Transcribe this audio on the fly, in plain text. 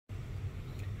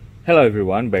Hello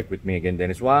everyone, back with me again,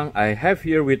 Dennis Wang. I have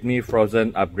here with me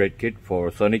Phrozen upgrade kit for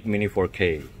Sonic Mini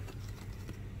 4K.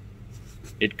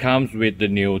 It comes with the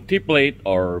new T-plate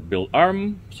or build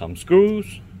arm, some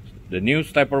screws, the new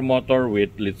stepper motor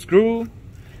with lead screw,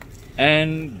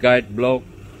 and guide block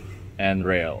and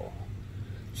rail.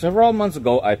 Several months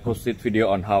ago, I posted video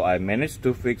on how I managed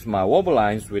to fix my wobble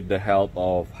lines with the help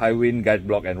of Hiwin guide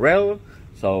block and rail.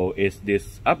 So is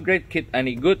this upgrade kit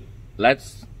any good?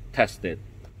 Let's test it.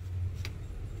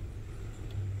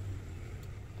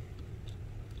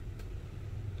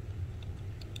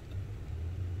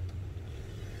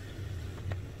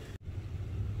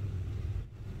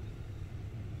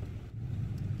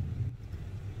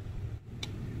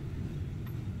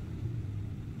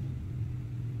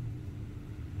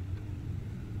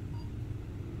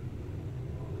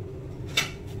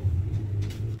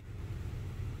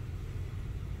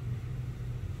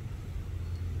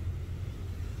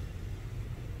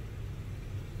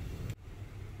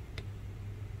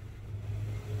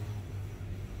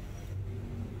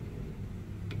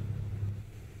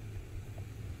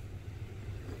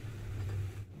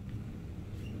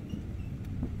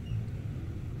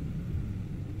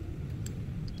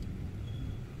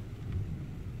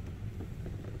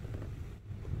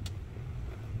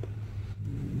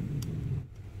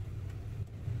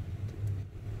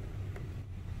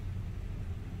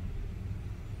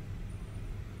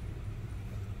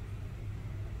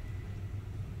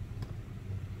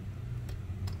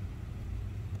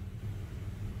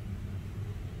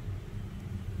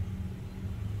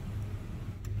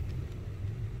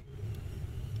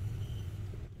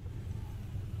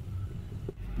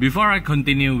 Before I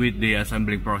continue with the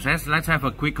assembling process, let's have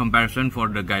a quick comparison for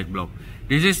the guide block.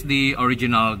 This is the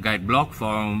original guide block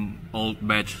from old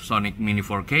batch Sonic Mini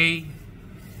 4K.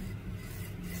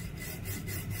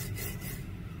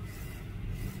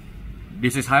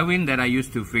 This is Hiwin that I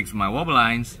used to fix my wobble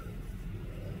lines.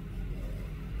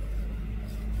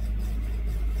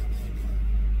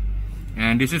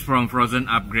 And this is from Phrozen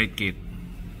upgrade kit.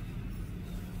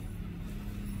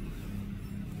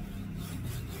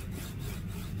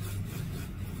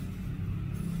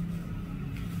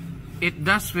 It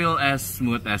does feel as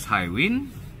smooth as Hiwin,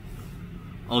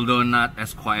 although not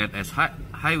as quiet as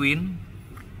Hiwin.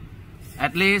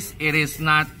 At least it is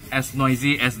not as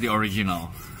noisy as the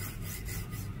original.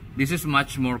 This is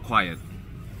much more quiet.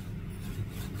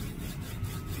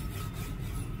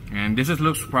 And this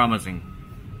looks promising.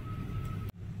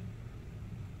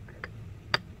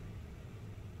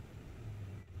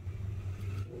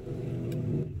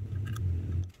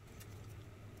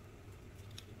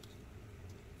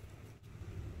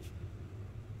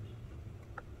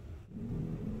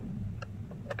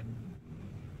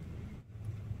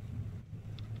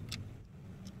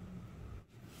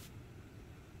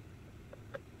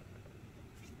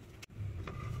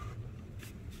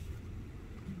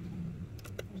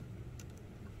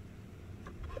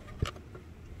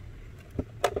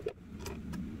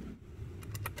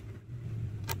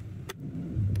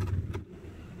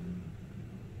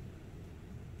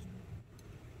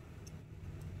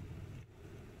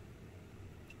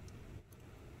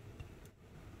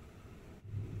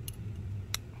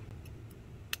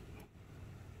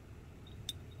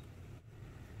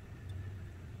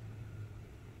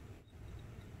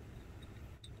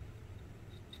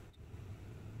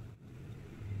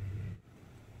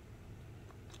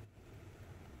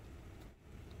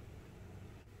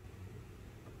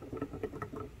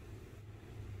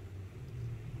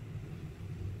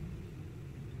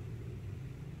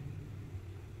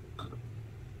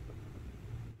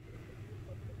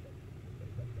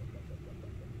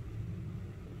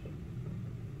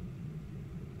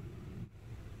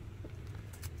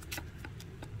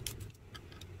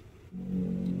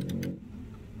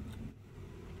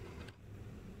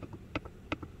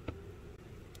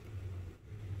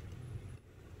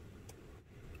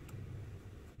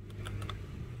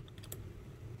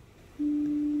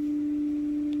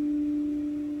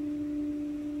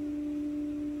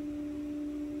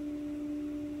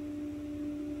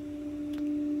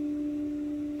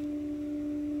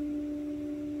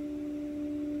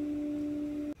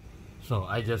 So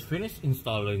I just finished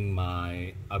installing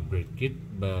my upgrade kit,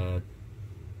 but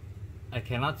I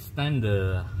cannot stand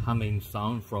the humming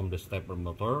sound from the stepper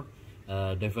motor.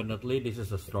 Definitely this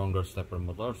is a stronger stepper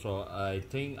motor, so I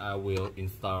think I will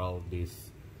install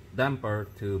this damper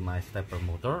to my stepper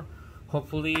motor.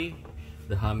 Hopefully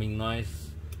the humming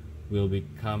noise will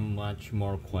become much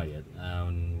more quiet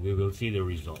and we will see the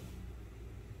result.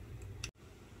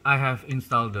 I have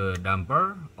installed the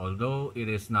damper, although it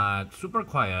is not super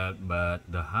quiet, but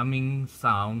the humming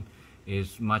sound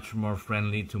is much more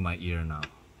friendly to my ear now.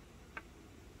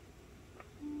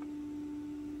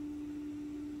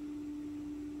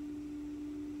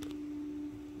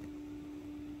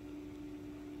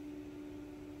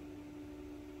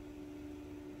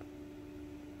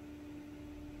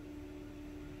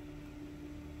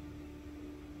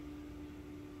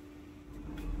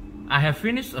 I have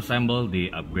finished assemble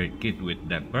the upgrade kit with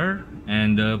damper,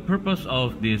 and the purpose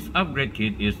of this upgrade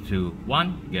kit is to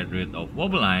 1. Get rid of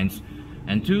wobble lines,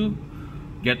 and 2.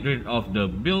 Get rid of the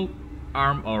build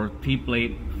arm or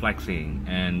T-plate flexing.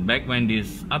 And back when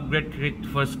this upgrade kit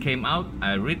first came out,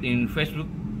 I read in Facebook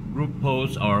group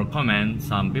posts or comments,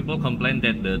 some people complained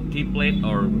that the T-plate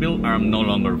or build arm no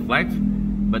longer flex,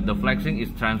 but the flexing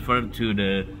is transferred to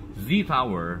the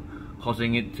Z-tower,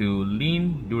 causing it to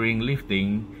lean during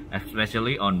lifting,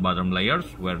 especially on bottom layers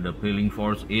where the peeling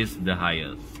force is the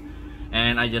highest.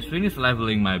 And I just finished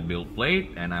leveling my build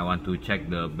plate, and I want to check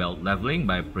the belt leveling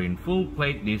by print full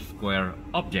plate this square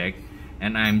object,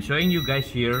 and I'm showing you guys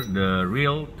here the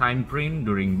real time print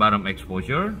during bottom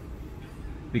exposure,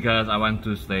 because I want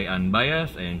to stay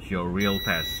unbiased and show real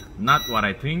tests, not what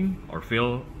I think or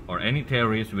feel or any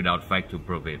theories without fact to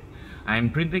prove it. I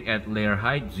am printing at layer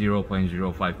height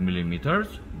 0.05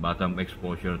 millimeters, bottom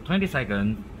exposure 20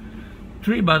 seconds,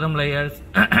 3 bottom layers,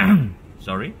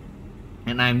 sorry,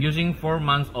 and I'm using 4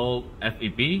 months old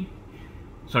FEP.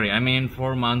 Sorry, I mean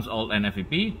 4 months old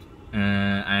NFEP.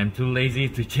 I'm too lazy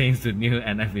to change to new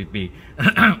NFEP.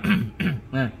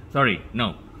 Sorry,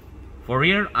 no. For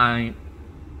here, I'm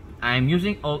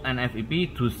using old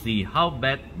NFEP to see how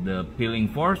bad the peeling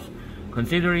force,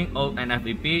 considering old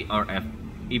NFEP or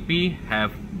FEP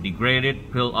have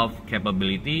degraded peel-off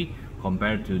capability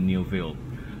compared to new field.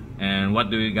 And what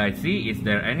do you guys see? Is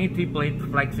there any T-plate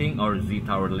flexing or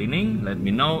Z-tower leaning? Let me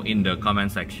know in the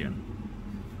comment section.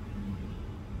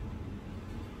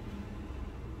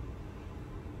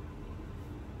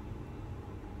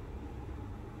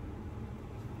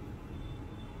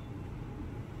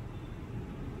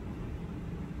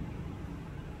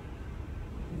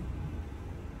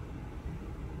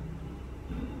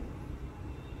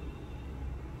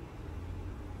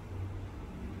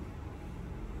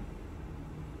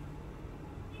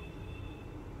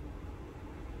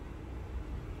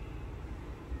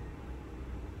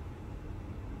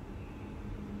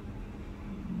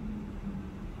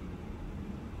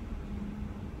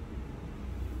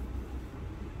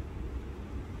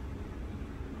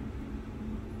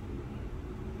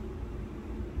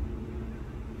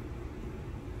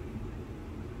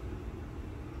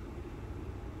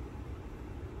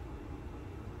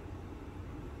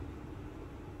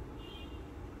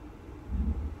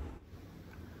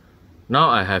 Now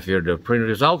I have here the print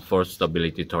result for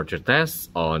stability torture test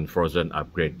on Phrozen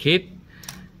upgrade kit,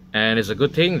 and it's a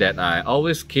good thing that I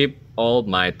always keep all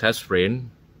my test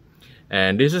print.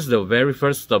 And this is the very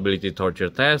first stability torture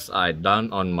test I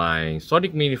done on my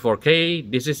Sonic Mini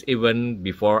 4K. This is even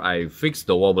before I fixed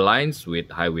the wobble lines with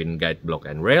Hiwin guide block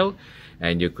and rail,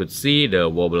 and you could see the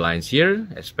wobble lines here,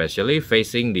 especially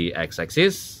facing the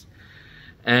x-axis.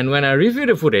 And when I review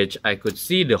the footage, I could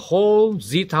see the whole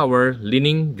Z-tower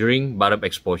leaning during bottom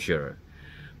exposure.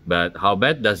 But how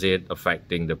bad does it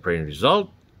affecting the print result?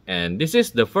 And this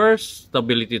is the first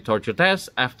stability torture test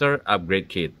after upgrade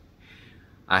kit.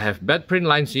 I have bad print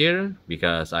lines here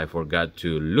because I forgot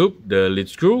to loop the lead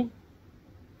screw.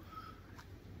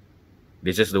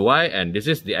 This is the Y and this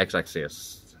is the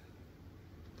x-axis.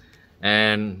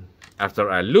 And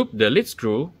after I loop the lead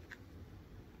screw,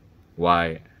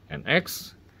 Y and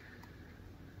X,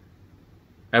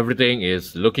 everything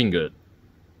is looking good.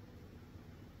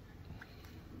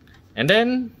 And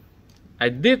then I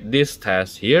did this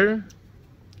test here.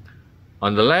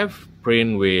 On the left,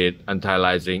 print with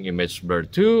anti-aliasing image blur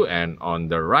 2, and on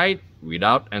the right,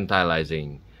 without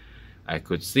anti-aliasing. I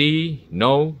could see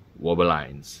no wobble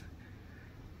lines.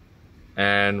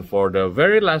 And for the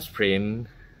very last print,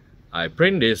 I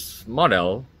print this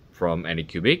model from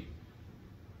Anycubic.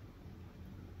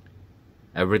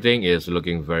 Everything is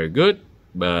looking very good,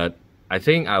 but I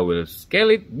think I will scale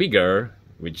it bigger,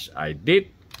 which I did.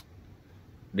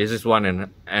 This is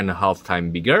 1.5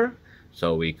 times bigger,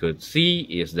 so we could see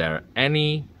is there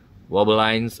any wobble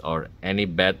lines or any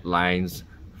bad lines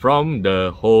from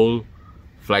the whole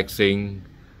flexing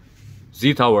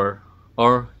Z-tower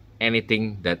or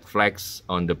anything that flex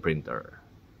on the printer.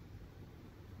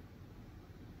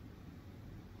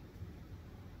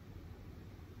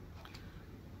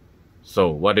 So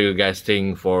what do you guys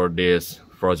think for this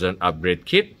Phrozen upgrade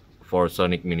kit for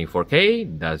Sonic Mini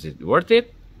 4K? Does it worth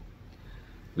it?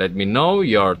 Let me know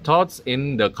your thoughts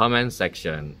in the comment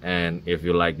section. And if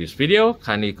you like this video,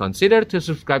 kindly consider to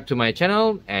subscribe to my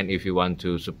channel. And if you want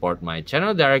to support my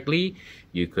channel directly,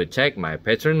 you could check my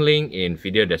Patreon link in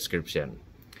video description.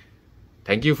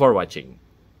 Thank you for watching.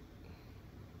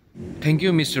 Thank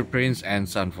you Mr. Prince and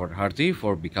Sanford Harty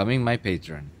for becoming my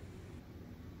patron.